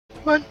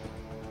Come on.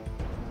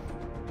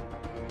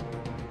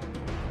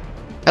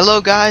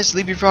 Hello guys,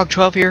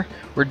 LeapyFrog12 here.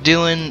 We're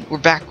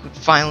back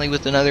finally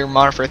with another Modern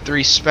Warfare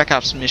 3 Spec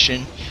Ops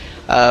mission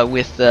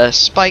with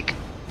Spike.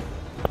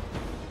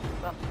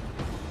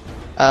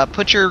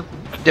 Put your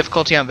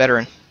difficulty on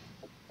veteran.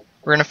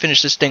 We're gonna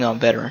finish this thing on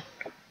veteran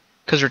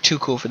because we're too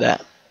cool for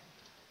that.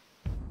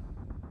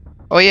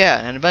 Oh yeah,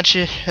 and a bunch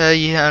of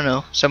yeah, I don't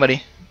know,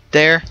 somebody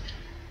there,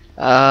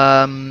 there,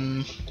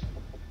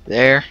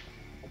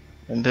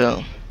 and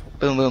boom,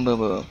 boom, boom, boom,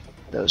 boom.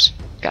 Those,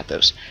 got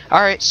those.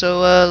 All right, so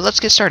let's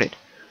get started.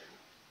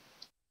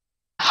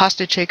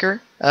 Hostage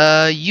taker,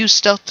 use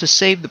stealth to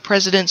save the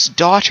president's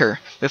daughter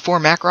before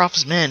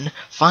Makarov's men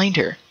find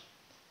her.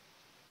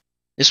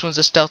 This one's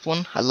a stealth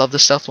one. I love the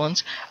stealth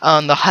ones.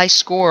 The high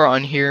score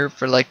on here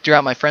for like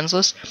throughout my friends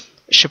list,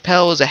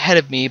 Chappelle is ahead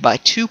of me by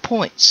 2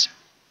 points.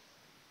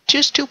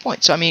 Just 2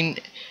 points. I mean,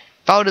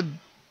 if I would have,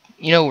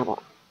 you know,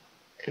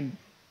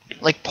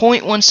 like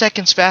 0.1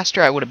 seconds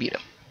faster, I would have beat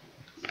him.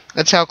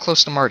 That's how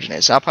close the margin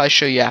is. I'll probably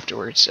show you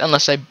afterwards.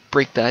 Unless I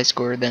break the high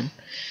score, then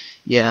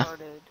yeah.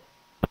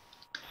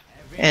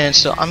 And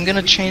so I'm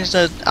gonna change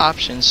the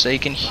options so you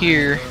can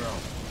hear.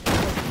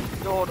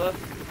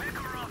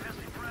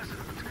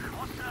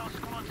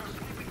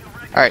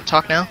 Alright,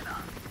 talk now.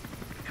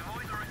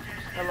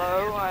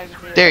 Hello, I'm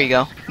here. There you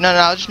go. No,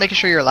 I was just making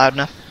sure you're loud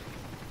enough.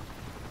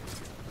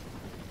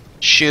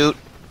 Shoot.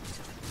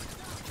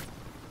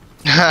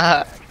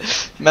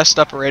 Messed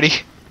up already.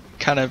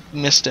 Kind of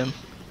missed him.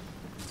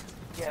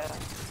 Yeah.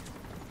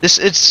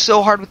 It's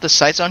so hard with the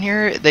sights on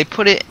here. They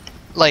put it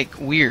like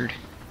weird.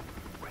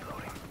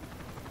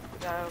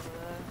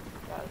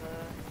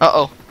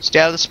 Uh-oh. Stay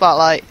out of the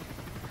spotlight.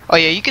 Oh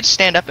yeah, you could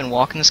stand up and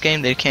walk in this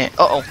game. They can't.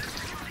 Uh-oh.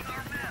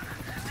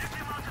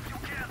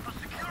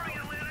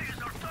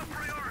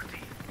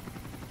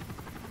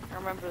 I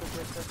remember the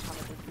first time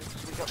I did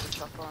this, we got the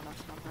chopper on us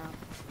somehow.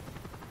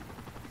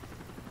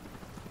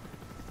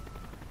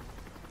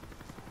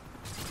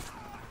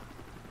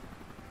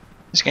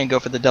 Just gonna go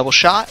for the double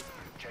shot.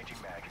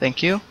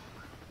 Thank you.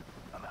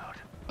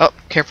 Oh,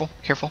 careful,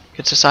 careful.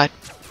 Get to the side.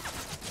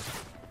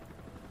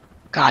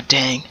 God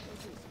dang.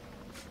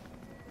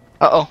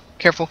 Uh-oh.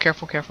 Careful,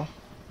 careful, careful.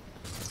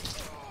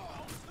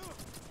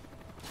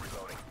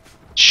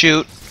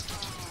 Shoot.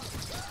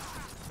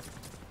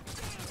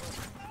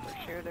 We're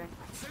shooting.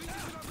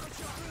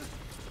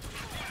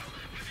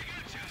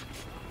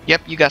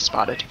 Yep, you got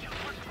spotted.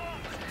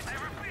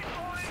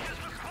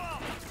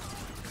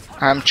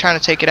 I'm trying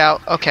to take it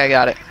out. Okay, I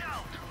got it.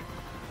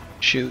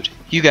 Shoot.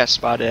 You got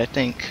spotted, I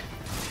think.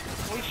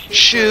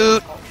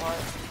 Shoot!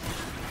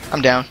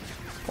 I'm down.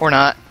 Or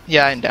not.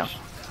 Yeah, I'm down.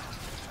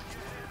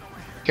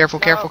 Careful,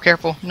 careful,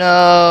 careful.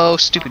 No,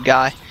 stupid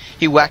guy.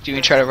 He whacked you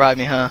and tried to ride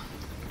me, huh?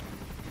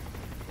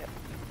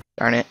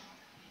 Darn it.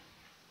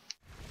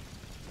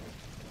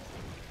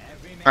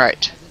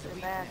 Alright.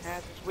 Man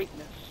has his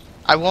weakness.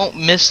 I won't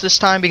miss this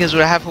time because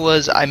what happened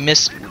was I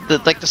missed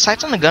the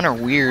sights on the gun are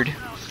weird.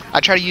 I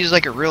try to use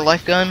like a real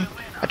life gun.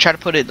 I try to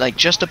put it like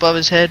just above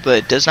his head, but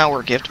it does not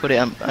work. You have to put it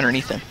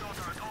underneath him.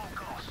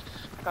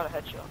 Got a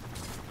headshot.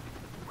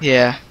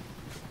 Yeah,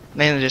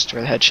 mainly just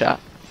for the headshot.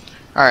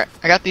 Alright,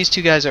 I got these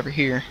two guys over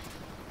here.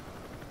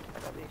 I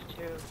got these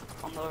two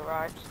on the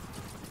right.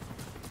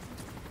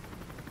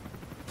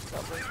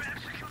 Lovely.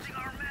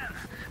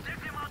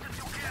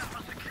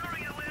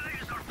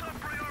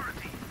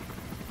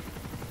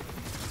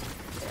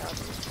 Yeah, the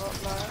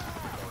spotlight.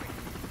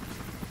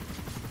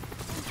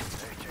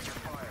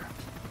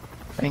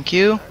 Thank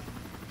you.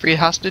 Free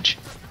hostage.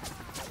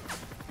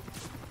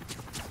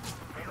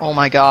 Oh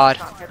my god.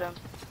 Can't hit him.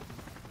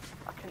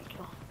 I couldn't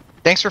kill him.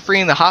 Thanks for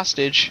freeing the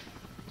hostage.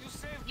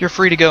 You're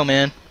free to go,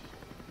 man.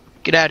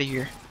 Get out of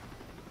here.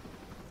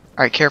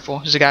 Alright, careful.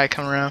 There's a guy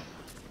coming around.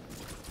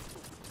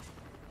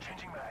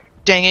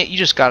 Dang it, you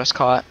just got us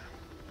caught.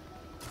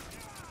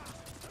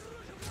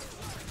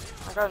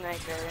 I got an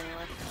AK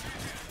anyway.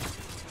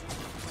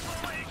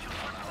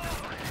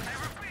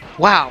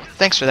 Wow,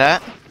 thanks for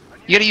that.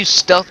 You gotta use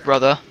stealth,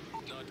 brother.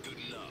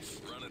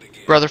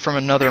 Brother from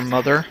another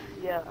mother.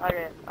 Yeah,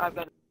 I've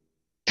got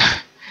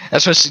it.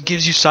 That's what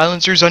gives you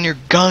silencers on your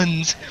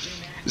guns.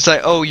 It's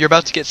like, oh, you're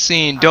about to get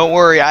seen. Don't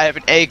worry, I have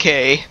an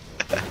AK.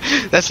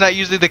 That's not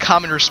usually the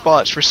common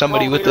response for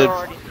somebody with the.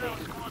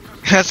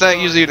 That's not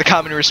usually the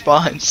common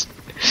response.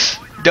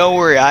 Don't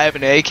worry, I have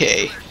an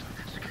AK.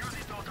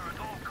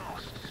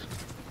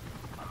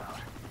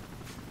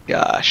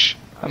 Gosh,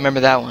 I remember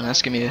that one.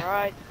 That's gonna be.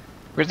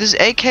 Where'd this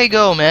AK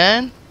go,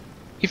 man?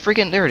 He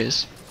freaking there it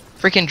is.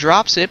 Freaking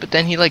drops it, but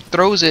then he like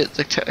throws it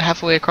like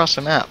halfway across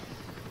the map.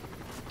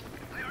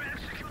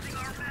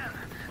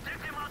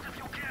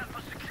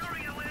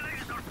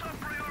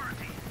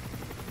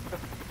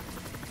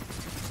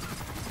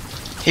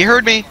 He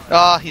heard me.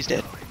 Ah, oh, he's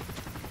dead.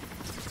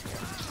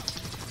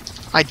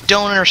 I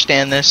don't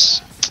understand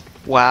this.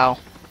 Wow.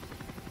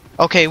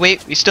 Okay,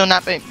 wait. We still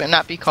not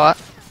be caught.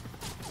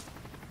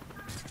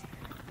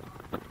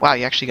 Wow,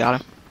 you actually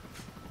got him.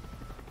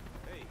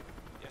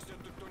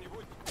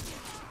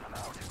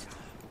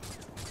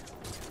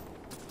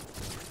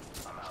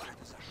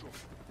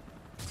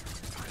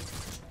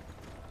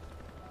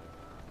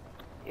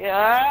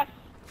 Yes!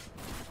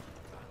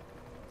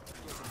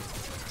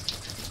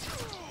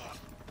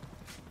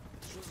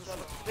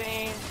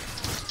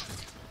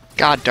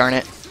 God darn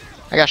it.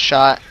 I got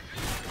shot.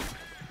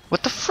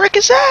 What the frick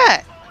is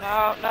that?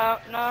 No, no,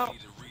 no.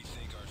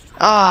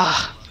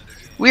 Ah,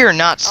 we are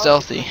not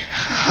stealthy.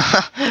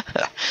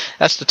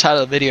 That's the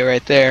title of the video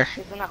right there.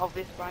 Isn't that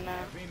obvious by now?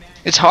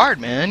 It's hard,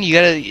 man.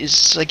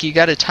 It's like you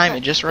gotta time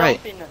it just right.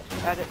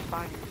 Stealthiness at its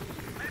finest.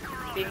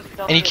 Being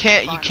stealthy And you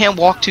at its can't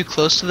walk too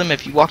close to them.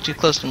 If you walk too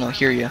close to them, they'll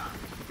hear you.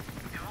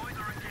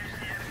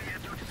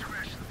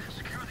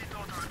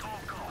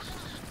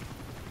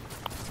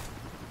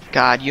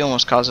 God, you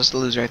almost caused us to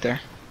lose right there.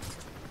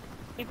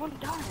 He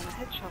wouldn't die in a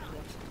headshot of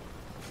him.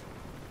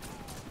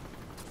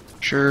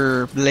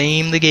 Sure,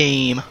 blame the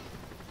game.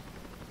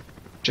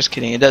 Just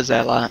kidding, it does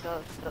that a lot.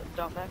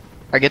 Don't they?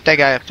 Alright, get that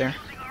guy up there.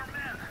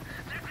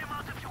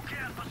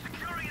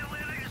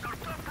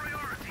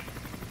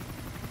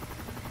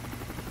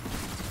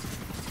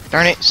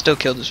 Darn it, still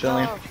killed the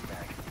civilian. No.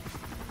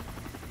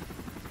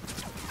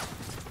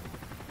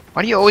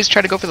 Why do you always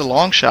try to go for the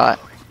long shot?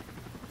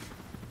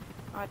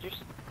 I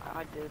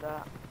do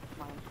that. It's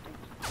my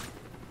instinct.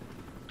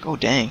 Oh,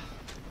 dang.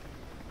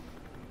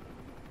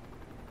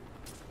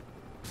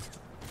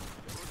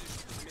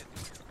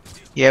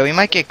 Yeah, we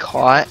might get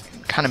caught.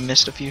 Kind of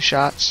missed a few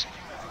shots.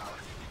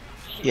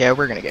 Yeah,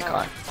 we're gonna get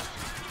caught.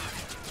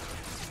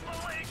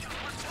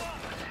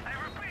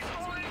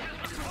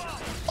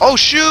 Oh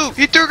shoot!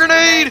 He threw a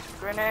grenade!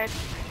 Grenade.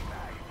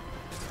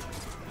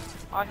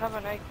 I have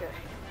an AK.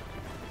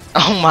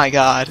 Oh my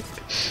god.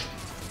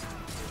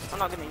 I'm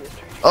not gonna use it.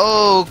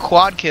 Oh,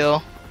 quad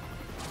kill.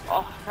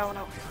 Oh,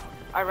 no.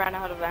 I ran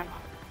out of ammo.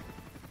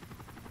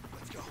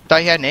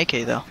 Thought you had an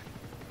AK though.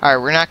 Alright,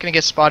 we're not gonna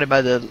get spotted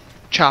by the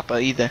chopper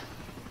either.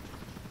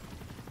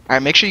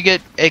 Alright, make sure you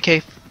get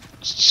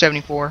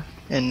AK-74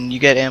 and you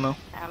get ammo.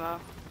 Ammo.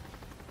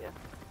 Yeah.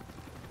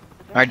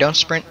 Alright, don't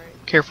sprint.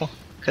 Careful,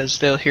 because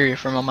they'll hear you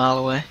from a mile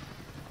away.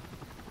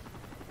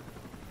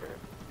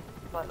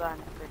 Like that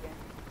in every game.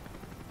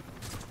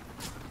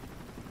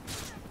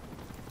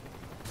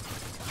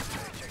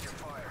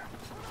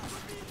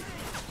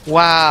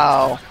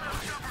 Wow.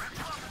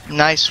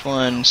 Nice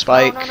one,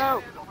 Spike.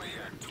 No.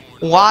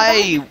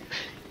 Why?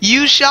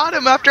 You shot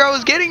him after I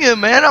was getting him,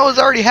 man. I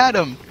already had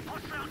him.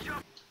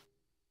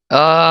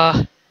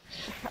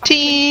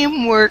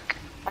 Teamwork.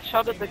 I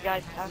shot at the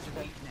guy past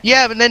him.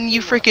 Yeah, but then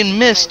you freaking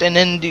missed, and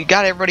then you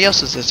got everybody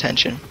else's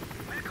attention.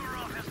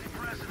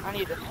 I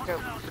need a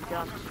scope.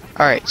 Gun.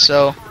 Alright,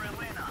 so...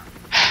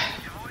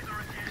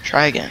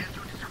 try again.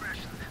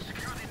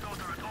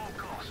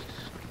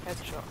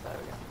 Headshot, there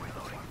we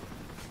go.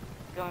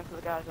 Going for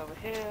the guys over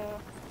here.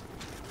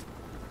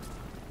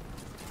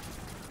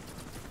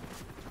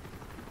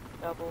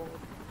 Double.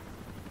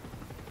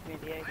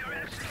 Give me the AK.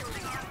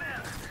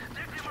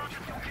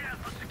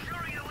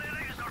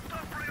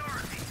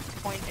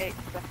 .8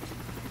 seconds.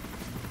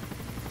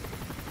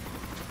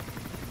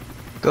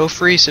 Go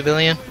free,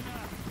 civilian.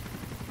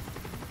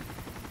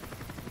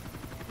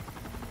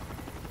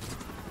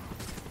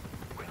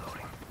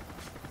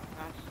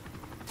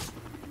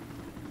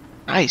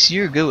 Nice,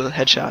 you're good with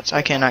headshots.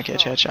 I cannot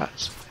catch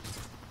headshots.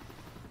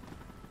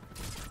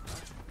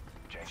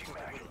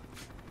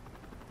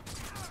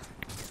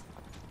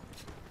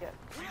 Yeah,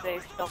 stay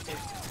stealthy.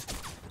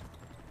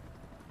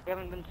 We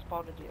haven't been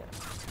spotted yet.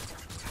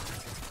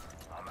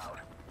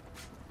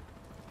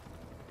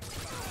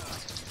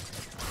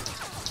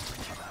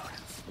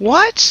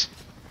 What?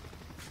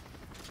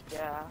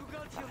 Yeah,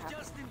 that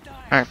happened.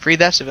 Alright, free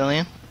that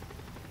civilian.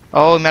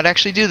 Oh, we might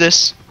actually do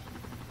this.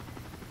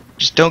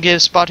 Just don't get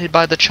spotted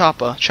by the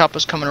chopper.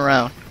 Chopper's coming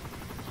around.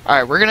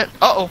 Alright, we're gonna...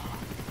 Uh-oh.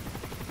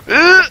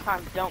 This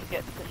time, don't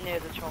get near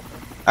the chopper.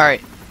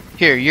 Alright,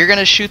 here, you're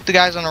gonna shoot the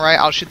guys on the right,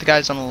 I'll shoot the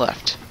guys on the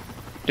left.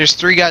 There's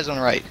 3 guys on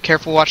the right.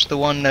 Careful, watch the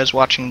one that's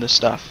watching the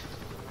stuff.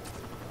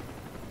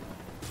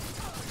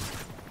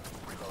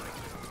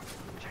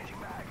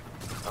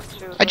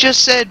 I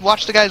just said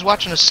watch the guys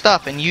watching the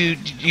stuff, and you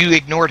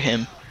ignored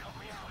him.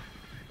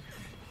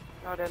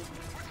 No, I didn't.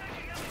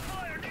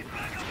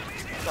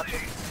 Gotcha.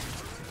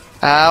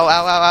 Ow, ow,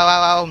 ow,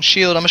 ow, ow, I'm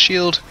a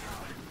shield.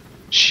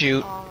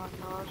 Shoot. Oh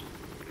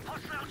my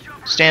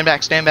god. Stand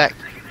back.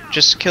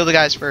 Just kill the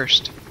guys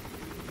first.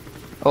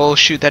 Oh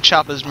shoot, that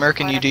chopper's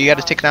murking you, dude. You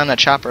gotta take down that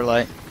chopper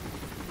light.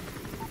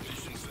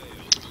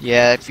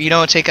 Yeah, if you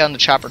don't take down the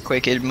chopper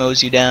quick, it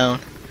mows you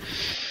down.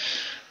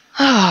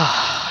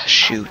 Ah,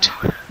 shoot.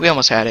 We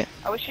almost had it.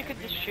 I wish you could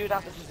just shoot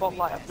out the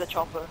spotlight of the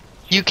chopper.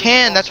 You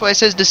can, that's why it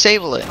says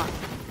disable it.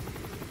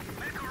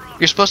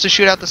 You're supposed to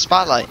shoot out the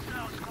spotlight.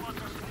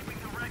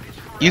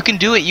 You can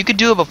do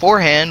it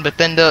beforehand, but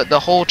then the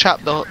whole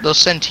they'll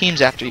send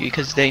teams after you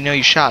because they know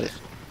you shot it.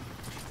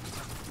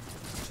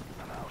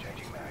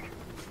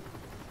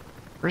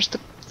 Where's the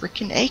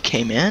freaking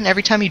AK, man?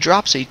 Every time he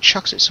drops it, he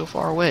chucks it so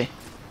far away.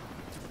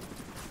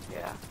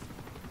 Yeah.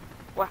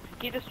 Well,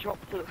 he just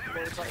dropped to the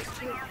floor, like,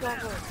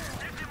 cover.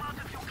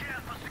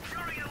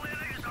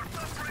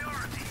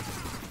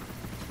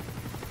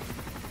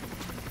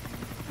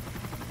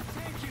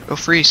 Go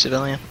free,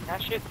 civilian.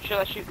 Should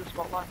I shoot the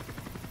spotlight?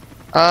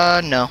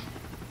 No.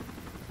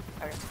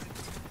 Okay.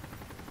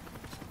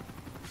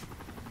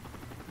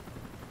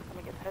 Let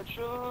me get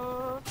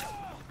headshot.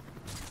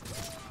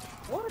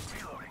 What?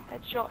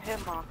 Headshot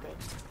hit marker.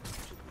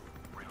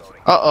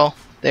 Uh-oh.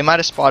 They might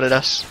have spotted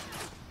us.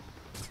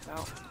 No,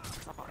 not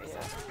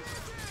yet.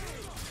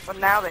 But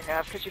now they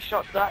have, because you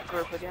shot that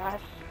group of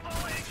guys.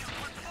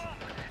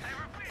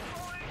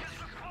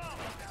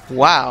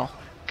 Wow.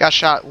 Got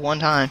shot one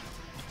time.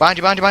 Behind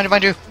you, behind you, behind you,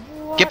 behind you.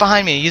 What? Get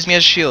behind me. Use me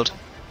as a shield.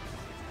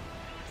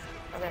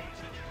 Okay.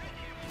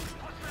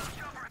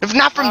 If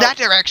not from that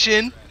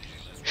direction.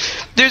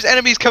 There's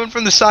enemies coming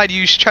from the side.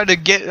 You should try to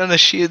get on the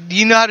shield. Do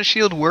you know how the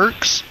shield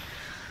works?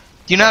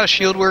 Do you know how a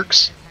shield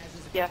works?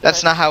 Yeah.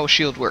 That's not how a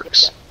shield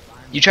works.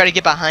 You try to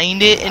get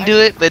behind it and do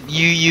it, but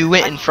you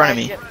went in front of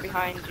me. I tried to get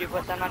behind you,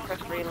 but then I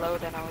pressed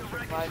reload and I was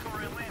revived.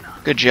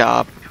 Good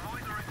job.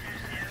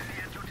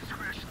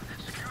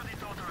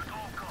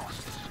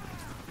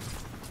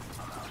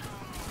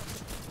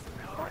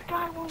 That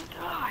guy won't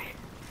die.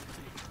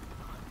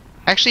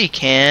 Actually, he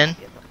can.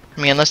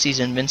 I mean, unless he's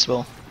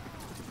invincible.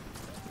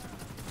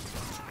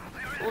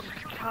 Well, it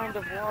kind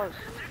of was.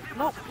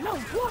 No,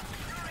 what?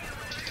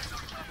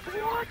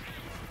 What?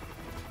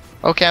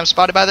 Okay, I'm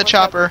spotted by the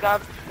chopper.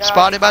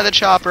 Spotted by the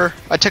chopper.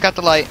 I took out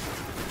the light.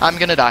 I'm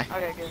gonna die.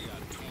 Okay, good.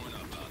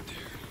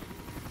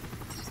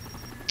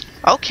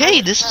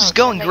 Okay, this is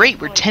going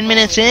great. We're 10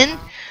 minutes in.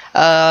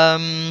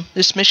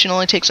 This mission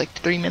only takes like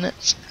 3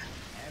 minutes.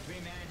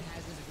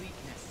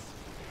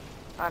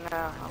 I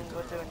know, I'm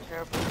doing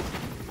terrible.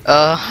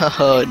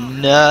 Oh,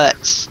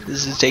 nuts.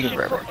 This is taking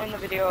forever. Put in the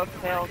video of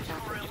fail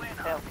count, or just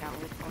fail count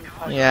on the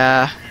title.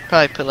 Yeah,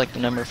 probably put like the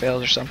number of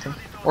fails or something.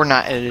 Or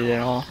not edit it at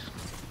all.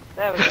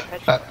 There we go,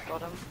 headshot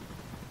got him.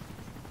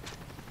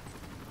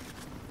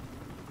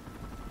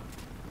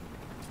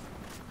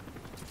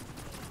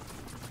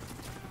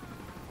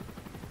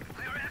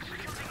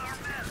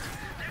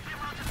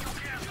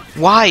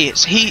 Why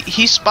is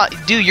he spot?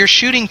 Dude, you're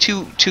shooting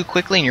too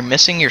quickly and you're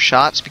missing your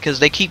shots because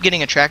they keep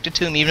getting attracted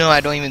to him even though I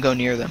don't even go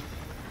near them.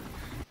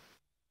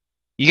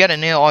 You gotta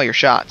nail all your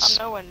shots.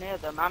 I'm nowhere near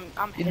them. I'm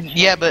headshotting.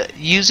 Yeah, but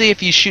usually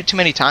if you shoot too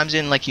many times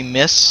and like you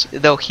miss,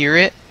 they'll hear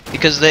it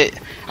because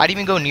I'd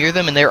even go near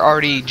them and they're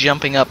already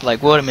jumping up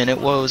like, wait a minute,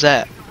 what was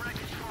that?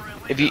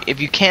 If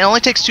you can't, it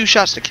only takes 2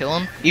 shots to kill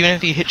him, even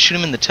if you shoot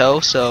him in the toe.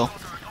 So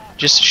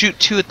just shoot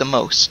 2 at the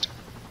most,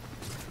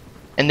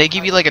 and they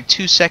give you like a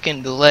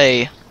 2-second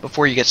delay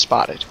before you get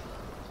spotted.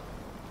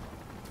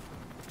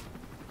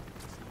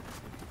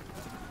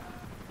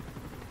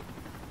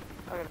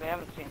 Okay, they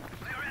haven't seen us.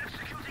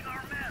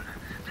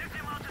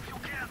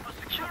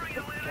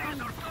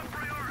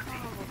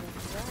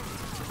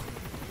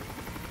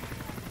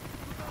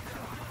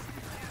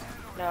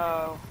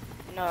 No.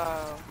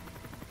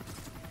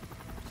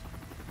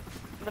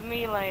 The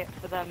melee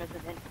for them is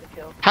an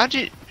insta-kill. How'd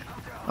you...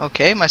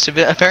 Okay,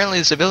 apparently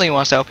the civilian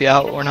wants to help you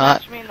out, or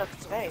not. Me in the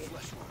face.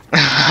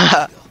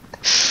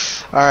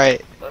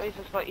 Alright. But he's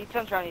just like, he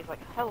turns around and he's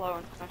like, hello,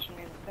 and smashing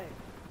me in the face.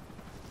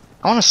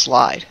 I want to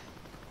slide.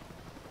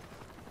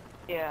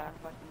 Yeah,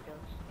 fucking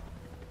ghosts.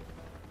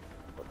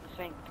 But this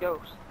ain't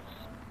ghosts.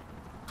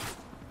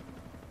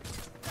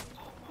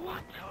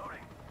 What?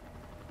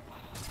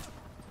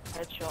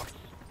 Headshots.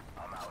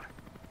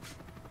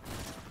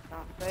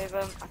 Can't save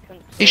him. I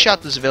couldn't save He shot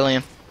him. the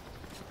civilian.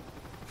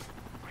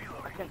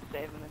 I couldn't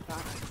save him in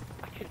time.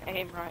 I couldn't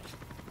aim right.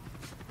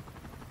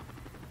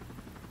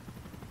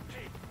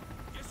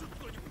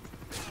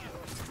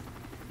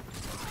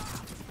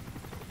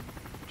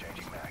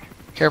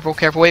 Careful,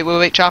 careful.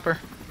 Wait, chopper.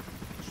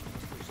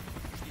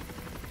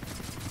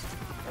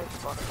 They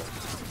spotted us.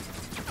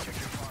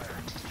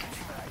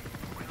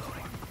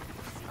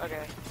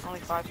 Okay, only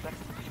 5 seconds.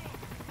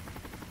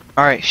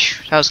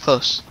 Alright, that was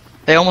close.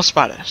 They almost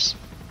spotted us.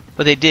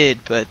 But they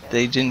did, but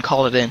they didn't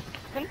call it in.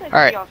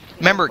 Alright,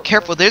 remember,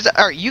 careful.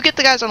 Alright, you get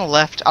the guys on the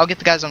left, I'll get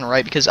the guys on the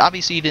right, because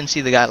obviously you didn't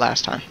see the guy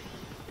last time.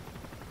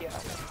 Yeah.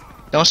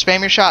 Don't spam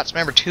your shots.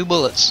 Remember, 2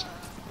 bullets.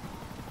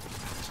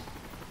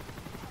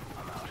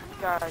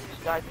 Guy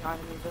just died behind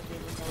me, doesn't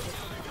even notice.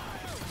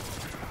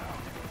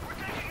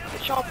 The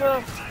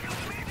chopper!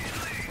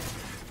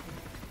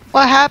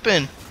 What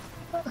happened?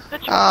 The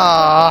chopper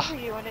Ah,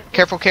 over you and it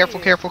careful, didn't careful,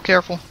 see careful,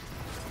 careful.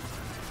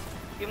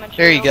 you.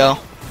 There you go.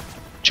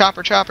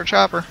 Chopper, chopper,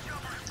 chopper.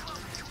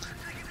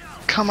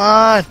 Come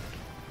on.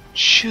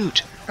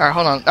 Shoot. Alright,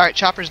 hold on. Alright,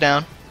 chopper's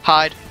down.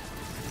 Hide.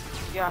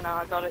 Yeah, no,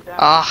 I got it down.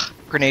 Ah,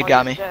 grenade Oh,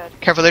 got he's me. dead.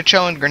 Careful, they're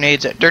throwing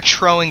grenades. They're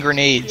throwing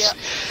grenades.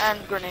 Yeah,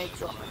 and grenades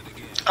got me.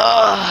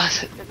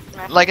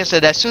 Like I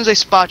said, as soon as they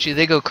spot you,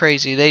 they go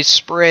crazy. They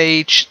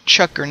spray,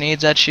 chuck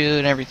grenades at you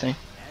and everything.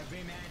 Every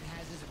man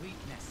has his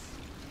weakness.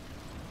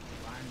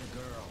 Find the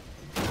girl.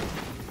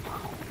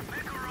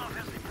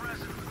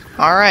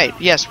 Alright,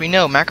 yes, we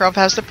know. Makarov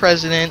has the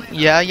president.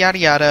 Yada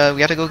yada. We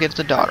gotta go get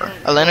the daughter.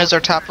 Elena's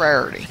our top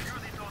priority.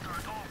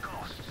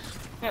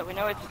 Yeah, we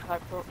know it's a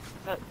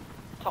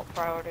top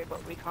priority,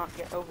 but we can't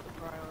get over the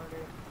priority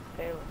of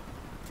Taylor.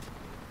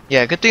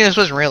 Yeah, good thing this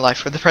wasn't real life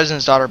for the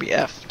president's daughter to be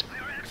effed.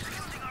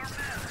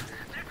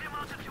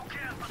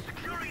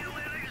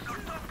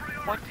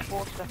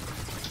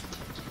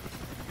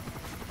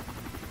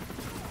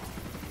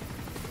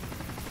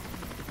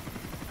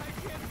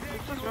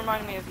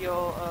 remind me of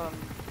your,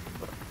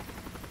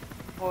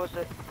 what was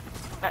it?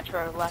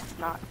 Metro last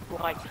night,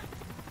 like.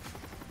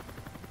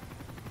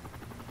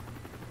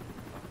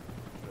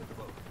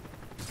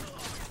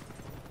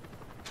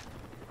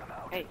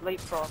 Hey,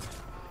 leapfrog.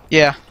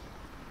 Yeah.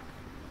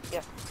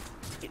 Yeah.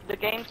 The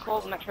game's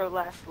called Metro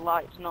Last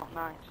Light, not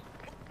Night.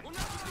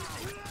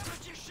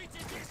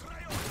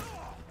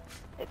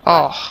 It's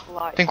Oh,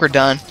 light, I think we're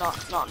done.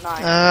 Not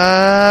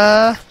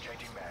night.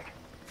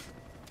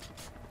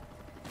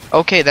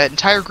 Okay, that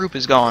entire group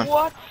is gone.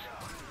 What?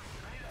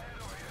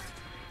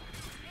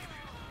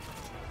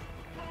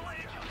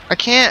 I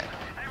can't.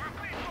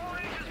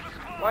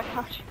 Why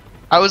can't you?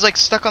 I was like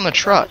stuck on the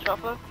truck. The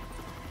chopper?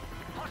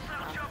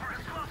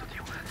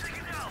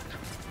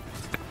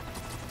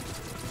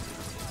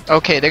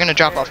 Okay, they're gonna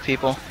drop off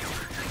people.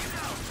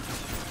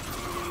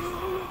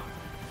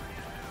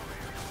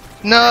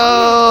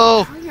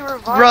 No!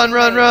 Run,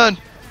 run, run!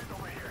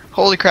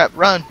 Holy crap,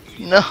 run!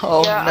 No,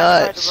 Yeah,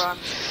 nuts! I tried to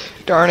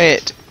run. Darn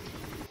it!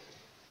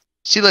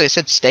 See, look, it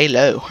said stay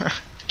low.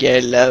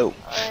 Get low.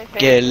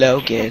 Get low,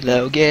 get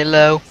low, get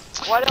low.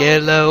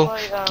 Get low,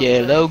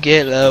 get low,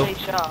 get low.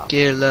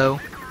 Get low.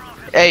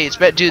 Hey, it's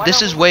better, dude.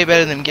 This is way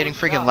better than getting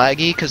freaking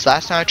laggy. Cause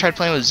last time I tried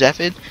playing with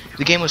Zephid,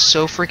 the game was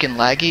so freaking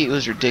laggy, it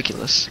was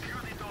ridiculous.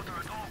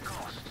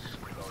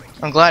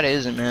 I'm glad it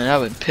isn't, man. I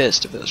would have been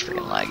pissed if it was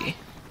freaking laggy.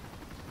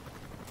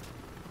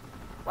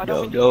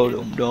 Dum dum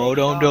dum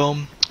dum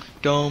dum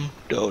dum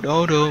dum dum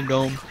dum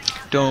dum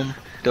dum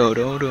dum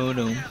dum dum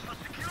dum.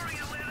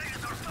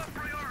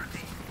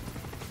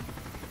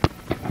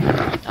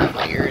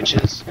 My ear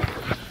itches.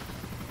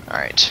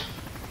 Alright.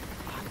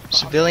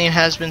 Civilian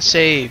has been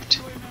saved.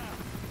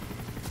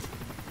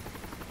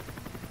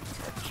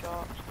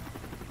 Headshot.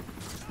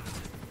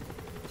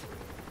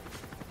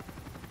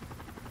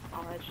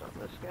 I'll headshot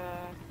this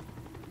guy.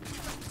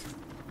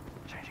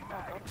 Changing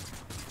mag.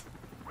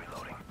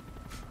 Reloading.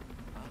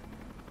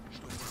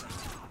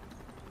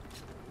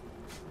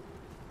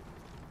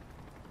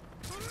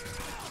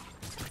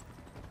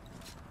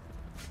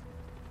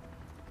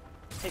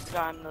 Take the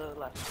guy on the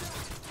left.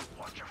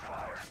 Watch your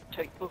fire.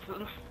 Take both of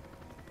them.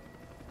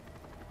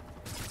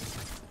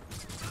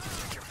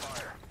 Take your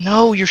fire.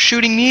 No, you're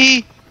shooting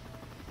me!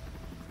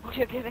 Oh,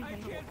 you're getting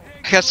in.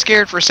 I got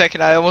scared for a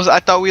second. I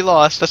thought we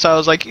lost. That's why I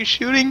was like, you're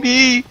shooting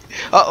me!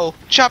 Uh-oh,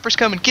 chopper's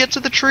coming. Get to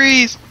the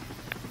trees!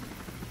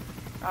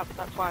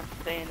 That's why I'm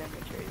staying in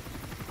the trees.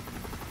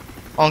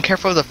 Oh, and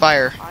careful of the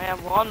fire. I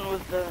am one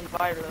with the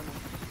environment.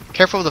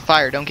 Careful of the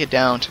fire. Don't get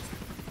downed.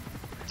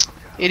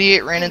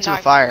 Idiot ran into the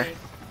Knifed fire. me.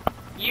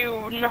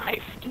 You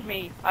knifed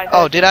me.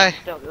 Oh, did I?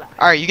 Still alive.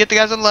 Alright, you get the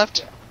guys on the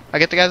left. I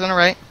get the guys on the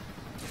right.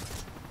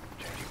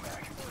 Changing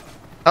mag.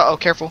 Uh-oh,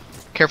 careful.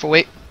 Careful,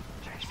 wait.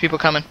 There's people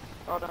coming.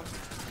 Hold on.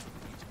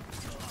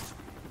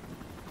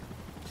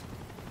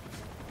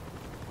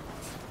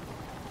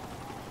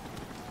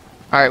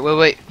 Alright,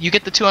 wait. You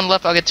get the two on the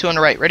left, I'll get two on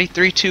the right. Ready?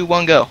 3, 2,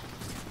 1, go.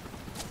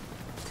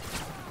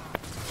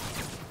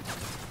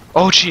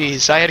 Oh,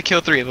 jeez. I had to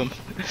kill 3 of them.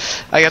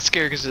 I got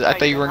scared because I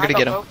thought you weren't going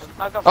to get them.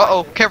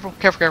 Uh-oh, careful,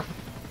 careful, careful.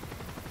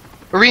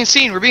 We're being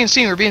seen, we're being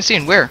seen, we're being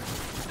seen. Where?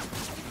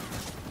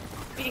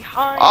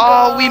 Behind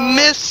Oh, us. we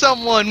missed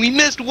someone. We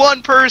missed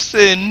one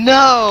person.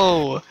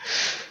 No.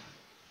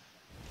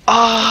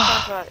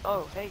 Ah,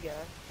 Oh, hey guys.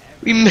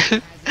 we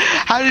missed.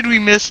 How did we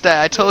miss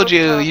that? I told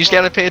you. You just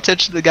gotta pay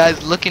attention to the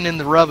guys looking in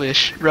the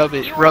rubbish. You took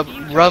the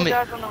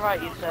guys on the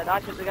right, you said. I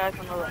took the guys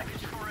on the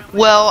left.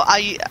 Well,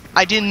 I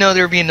didn't know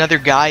there would be another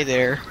guy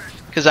there,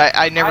 cause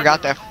I never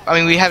got that. I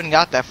mean, we haven't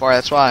got that far.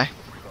 That's why.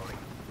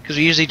 Cause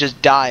we usually just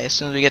die as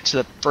soon as we get to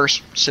the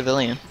first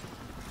civilian.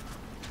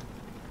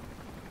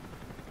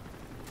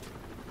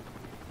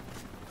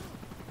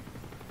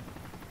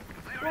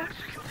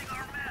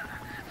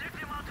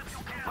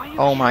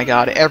 Oh my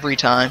God! Every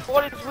time.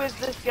 What is with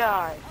this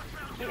guy?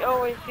 He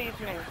always sees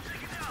me.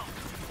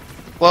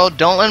 Well,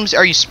 don't let him.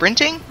 Are you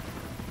sprinting?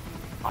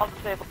 I'll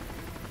disable.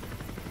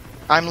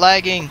 I'm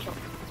lagging.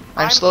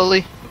 I'm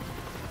slowly.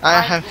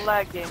 I'm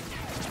lagging.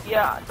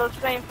 Yeah, the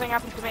same thing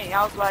happened to me.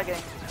 I was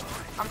lagging.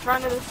 I'm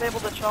trying to disable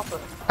the chopper.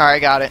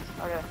 Alright, got it.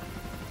 Okay.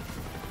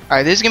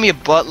 Alright, there's gonna be a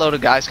buttload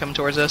of guys coming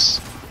towards us.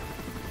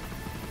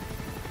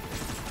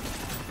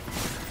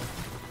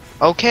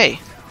 Okay.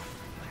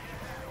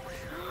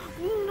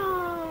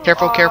 No.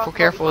 Careful, careful,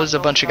 careful. There's a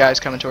bunch of guys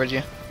coming towards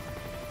you.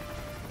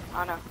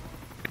 I know.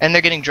 And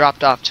they're getting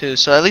dropped off too,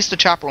 so at least the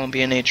chopper won't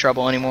be in any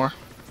trouble anymore.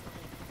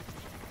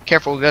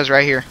 Careful, guys,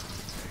 right here.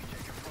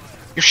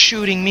 You're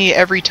shooting me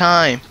every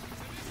time.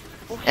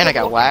 And I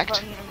got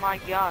whacked. Oh my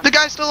God. The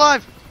guy's still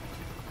alive!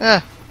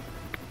 Yeah.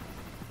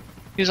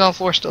 He's on the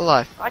floor, still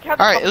alive.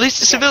 Alright, at least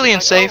the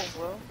civilian's safe.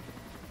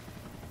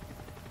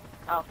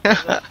 Oh,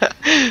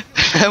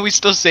 well. We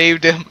still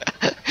saved him.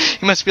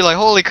 He must be like,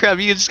 holy crap,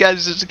 you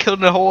guys just killed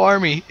the whole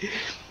army.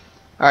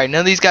 Alright,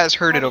 none of these guys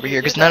heard it over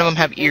here, because none of them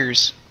have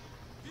ears.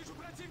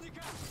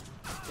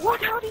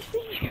 What? How did he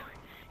see you?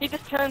 He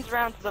just turns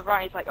around to the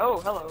right, he's like, oh,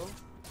 hello.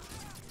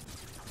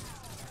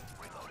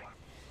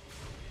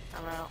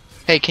 I'm out.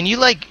 Hey, can you,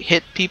 like,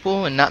 hit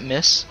people and not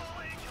miss?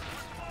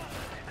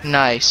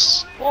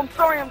 Nice. Well, I'm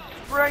sorry I'm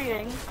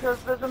spraying,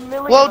 because there's a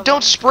million Well, of don't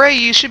them. spray.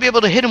 You should be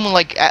able to hit him with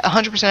like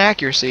 100%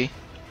 accuracy.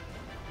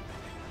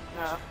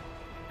 No,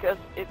 because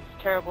it's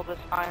terrible this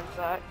iron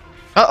sack.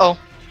 Uh-oh.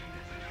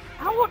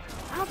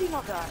 How do you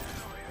not die?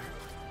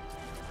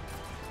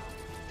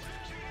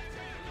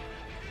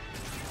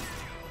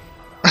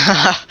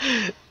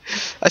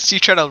 I see you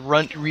try to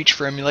reach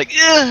for him. You're like,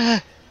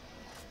 ugh.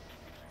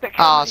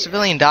 Ah,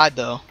 civilian died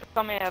though.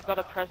 Come here, I've got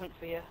a present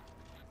for you.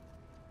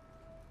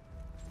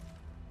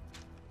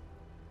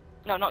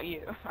 No, not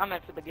you. I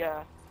meant for the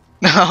guy.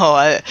 No,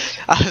 I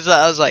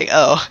was like,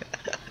 oh.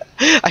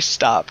 I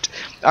stopped.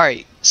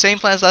 Alright, same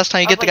plan as last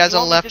time. You get the guys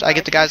on the left, I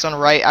get the guys on the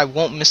right. I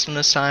won't miss them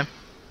this time.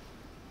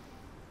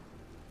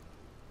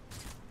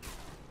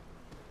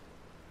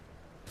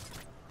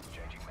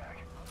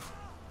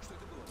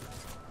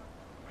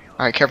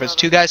 Alright, careful. There's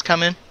 2 guys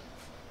coming.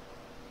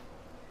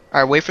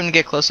 Alright, wait for them to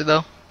get closer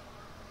though.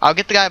 I'll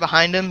get the guy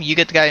behind him. You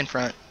get the guy in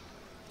front.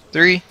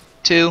 3,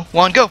 2,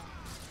 1, go!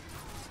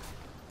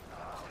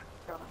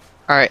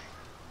 Alright.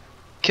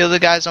 Kill the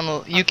guys on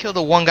the... You kill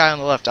the 1 guy on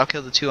the left. I'll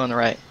kill the 2 on the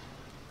right.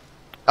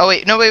 Oh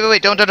wait, no,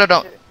 wait. Don't.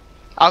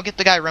 I'll get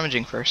the guy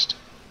rummaging first.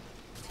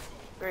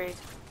 3.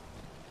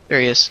 There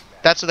he is.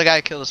 That's the guy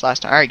who killed us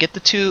last time. Alright, get the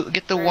 2...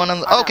 Get the 1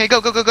 on the... Okay,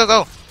 go!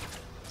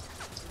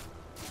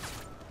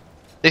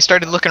 They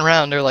started looking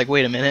around. They're like,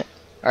 wait a minute.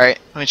 Alright,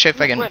 let me check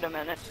if I can... Wait a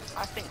minute.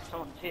 I think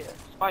someone's here.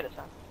 Spider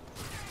sense.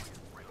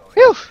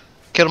 Whew!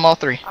 Killed them all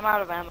 3. I'm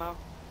out of ammo.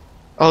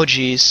 Oh,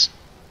 jeez.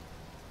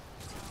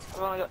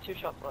 I've only got 2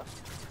 shots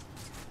left.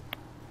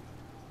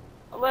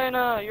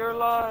 Elena, you're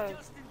alive.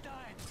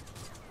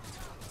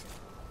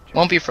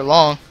 Won't be for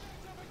long.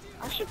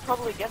 I should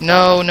probably get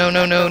No.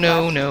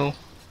 that.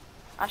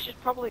 I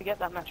should probably get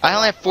that match. I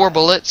only have 4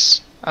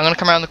 bullets. I'm gonna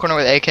come around the corner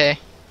with AK.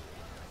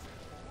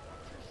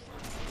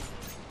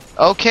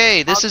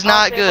 Okay, this is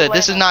not good.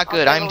 This is not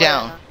good. I'm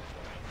down.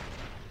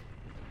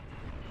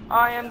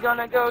 I am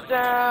gonna go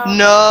down.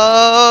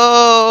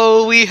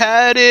 No, we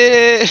had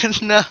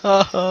it.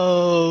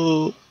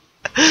 No.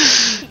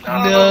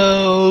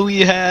 No,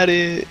 we had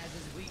it.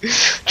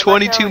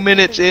 22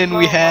 minutes in,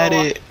 we had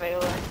it.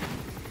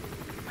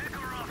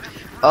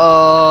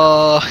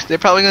 They're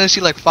probably gonna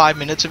see like 5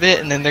 minutes of it,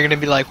 and then they're gonna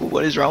be like, well,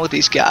 "What is wrong with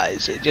these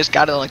guys? They just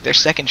got it on like their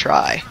 2nd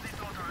try."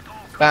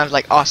 But I have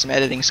like awesome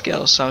editing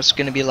skills, so it's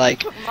gonna be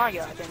like,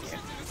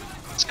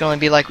 it's gonna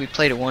be like we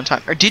played it 1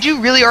 time. Or did you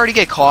really already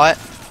get caught?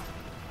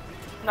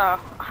 No,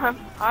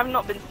 I've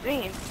not been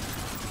seen.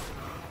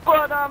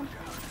 But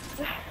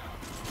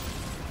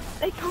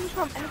they come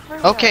from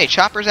everywhere. Okay,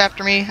 chopper's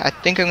after me. I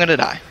think I'm gonna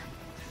die.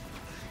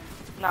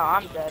 No,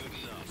 I'm dead.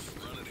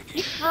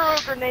 He threw a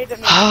grenade at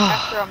me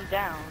after I'm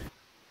down.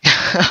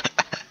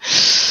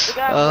 The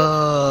guy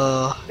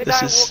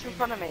walked in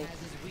front of me,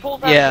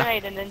 pulls out a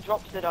grenade and then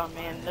drops it on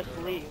me and just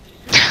leaves.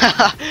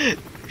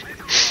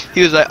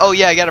 He was like, oh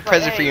yeah, I got a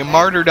present for you,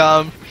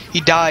 martyrdom. He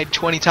died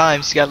 20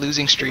 times, he got a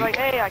losing streak. He's like,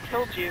 hey, I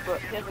killed you, but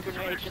here's a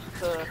grenade just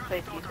to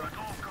save you.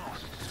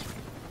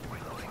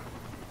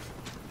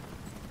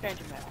 Change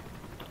him out.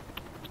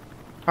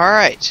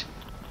 Alright.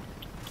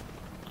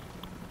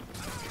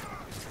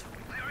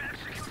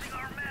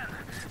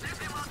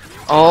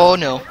 Oh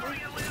no.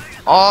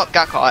 Oh,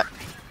 got caught.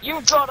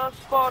 You got us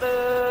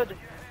spotted!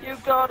 You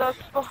got us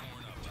spotted!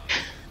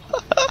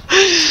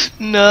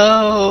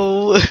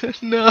 No.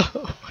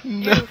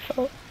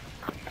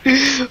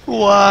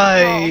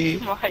 Why?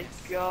 Oh my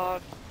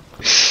god.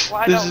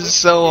 Why This is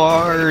so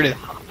hard.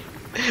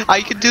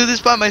 I could do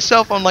this by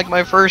myself on like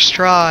my 1st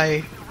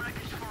try.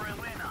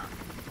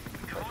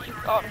 You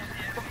got us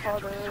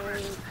spotted.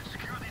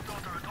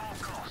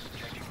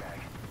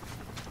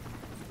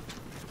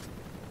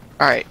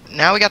 Alright,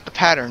 now we got the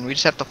pattern. We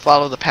just have to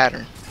follow the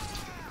pattern.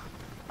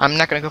 I'm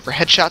not gonna go for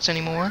headshots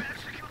anymore.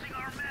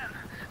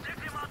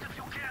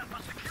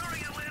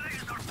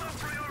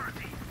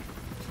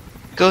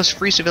 Goes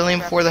free civilian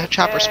before the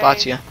chopper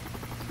spots you.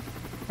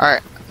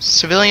 Alright,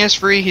 civilian is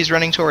free, he's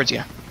running towards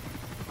you.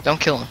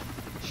 Don't kill him.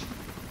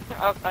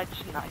 Oh, I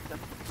just knifed him.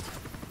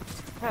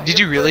 Did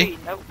you really?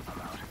 Nope.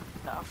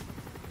 No.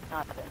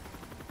 Not dead.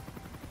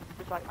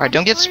 Like, Alright,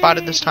 don't get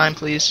spotted this time,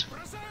 please.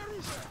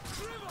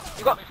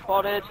 You got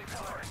spotted.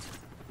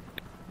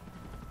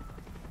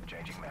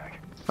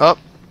 Oh.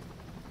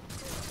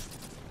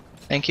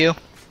 Thank you.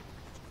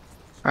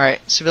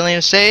 Alright, civilian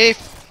is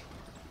safe.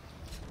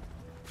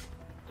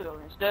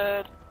 Civilian's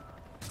dead.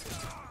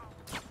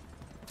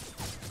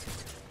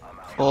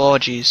 Oh,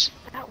 jeez.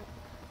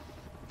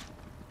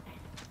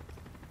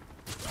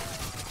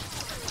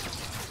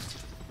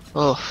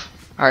 Oh.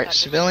 Alright,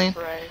 civilian.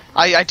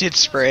 I did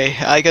spray.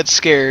 I got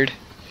scared.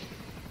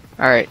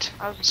 Alright.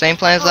 Same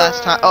plan as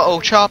last time. Uh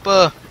oh,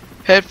 chopper!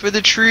 Head for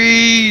the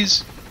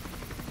trees!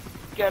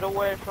 Get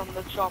away from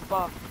the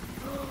chopper.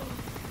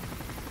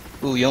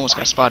 Ooh, you almost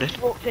got spotted.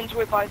 Walked into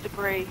it by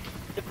debris.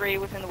 Debris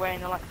was in the way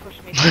and they like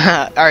pushed me.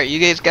 Alright, you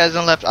guys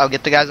on the left. I'll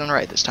get the guys on the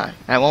right this time.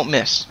 I won't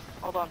miss.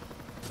 Hold on.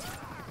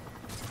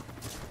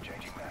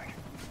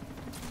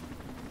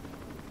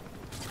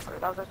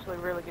 That was actually a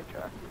really good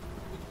try.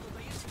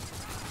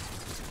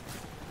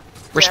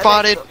 We're Yeah,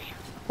 spotted. there you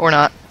Or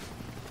not.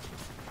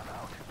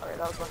 go. Alright,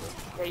 that was lucky.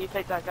 Yeah, you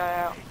take that guy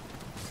out.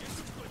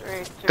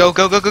 3, 2, Go,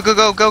 go, go, go, go,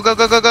 go, go, go,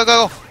 go, go, go,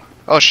 go.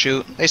 Oh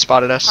shoot, they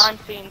spotted us. Time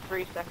seen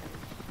 3 seconds.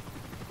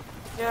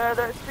 Yeah,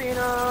 they've seen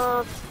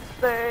us.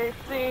 They've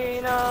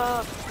seen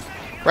us.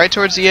 Right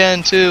towards the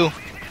end too.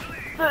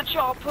 The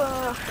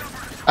chopper.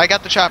 I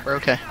got the chopper,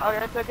 okay.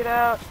 Okay, I took it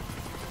out.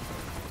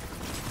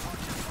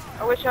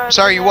 I wish I had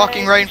Sorry, a you're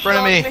walking grenade. right in You front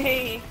of shot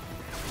me.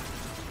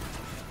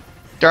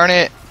 Darn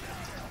it.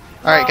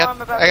 Alright, No,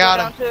 I'm about I to got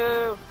go him.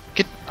 down too.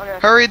 Get, Okay.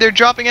 hurry, they're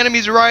dropping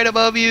enemies right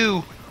above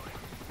you.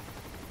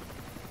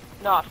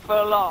 Not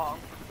for long.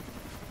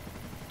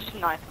 Just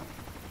knife them.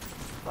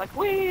 Like,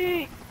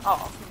 wee!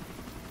 Oh.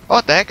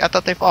 What the heck? I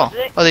thought they fall.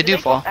 Oh, they do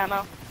fall.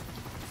 Ammo.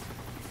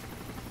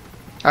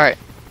 Alright,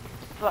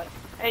 It's like,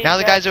 hey, now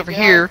the guys over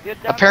here,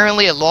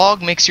 apparently a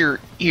log makes your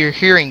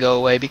hearing go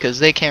away because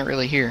they can't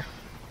really hear.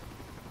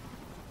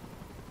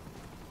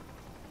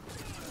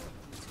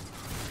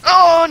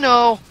 Oh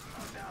no!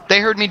 They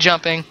heard me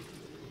jumping.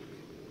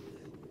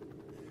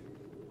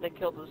 They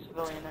killed the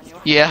civilian anyway.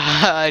 Yeah,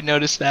 I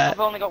noticed that. I've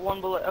only got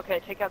 1 bullet.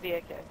 Okay, take out the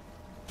AK.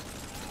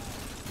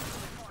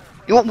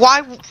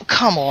 Why?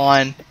 Come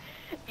on.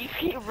 You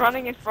keep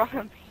running in front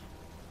of me.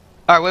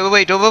 Alright, wait, wait,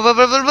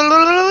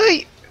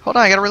 wait. Hold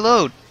on, I gotta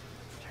reload.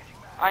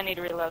 I need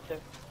to reload too.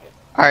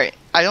 Alright,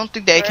 I don't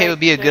think the AK 3, would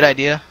be a good 2.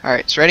 idea.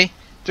 Alright, it's ready?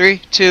 3,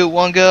 2,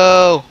 1,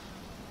 go!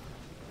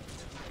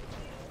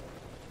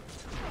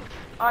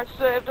 I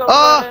saved a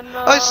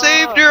I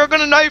saved her! I'm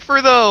gonna knife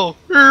her though!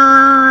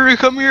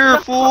 Come here,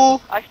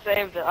 fool! I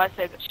saved it. I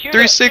saved it. Shoot 360.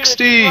 It,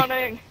 shoot it, she's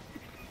running.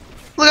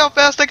 Look how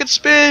fast I can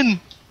spin!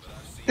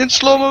 In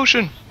slow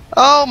motion!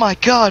 Oh my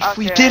god,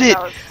 we Okay, did it!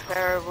 That was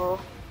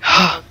terrible.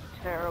 That was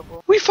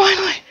terrible. we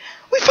finally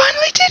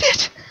did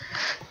it!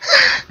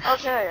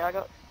 Okay, I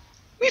got.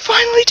 We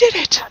finally did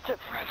it! That took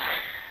forever.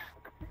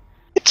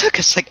 It took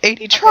us like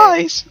 80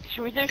 tries!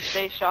 Should we do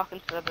Stay Shock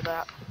instead of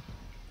that?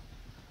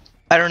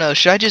 I don't know,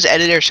 should I just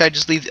edit it or should I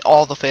just leave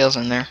all the fails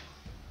in there?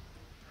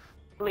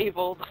 Leave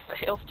all the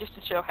fails just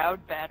to show how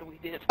bad we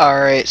did.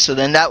 Alright, so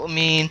then that would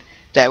mean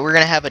that we're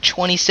gonna have a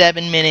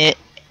 27-minute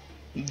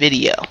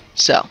video.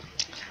 So,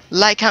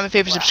 like, comment,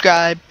 favorite,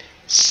 subscribe,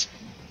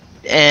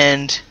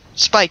 and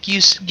Spike, you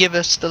give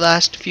us the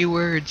last few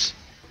words.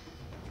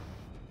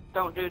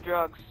 Don't do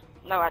drugs.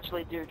 No,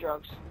 actually do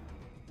drugs.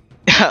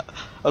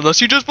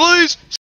 Unless you just please!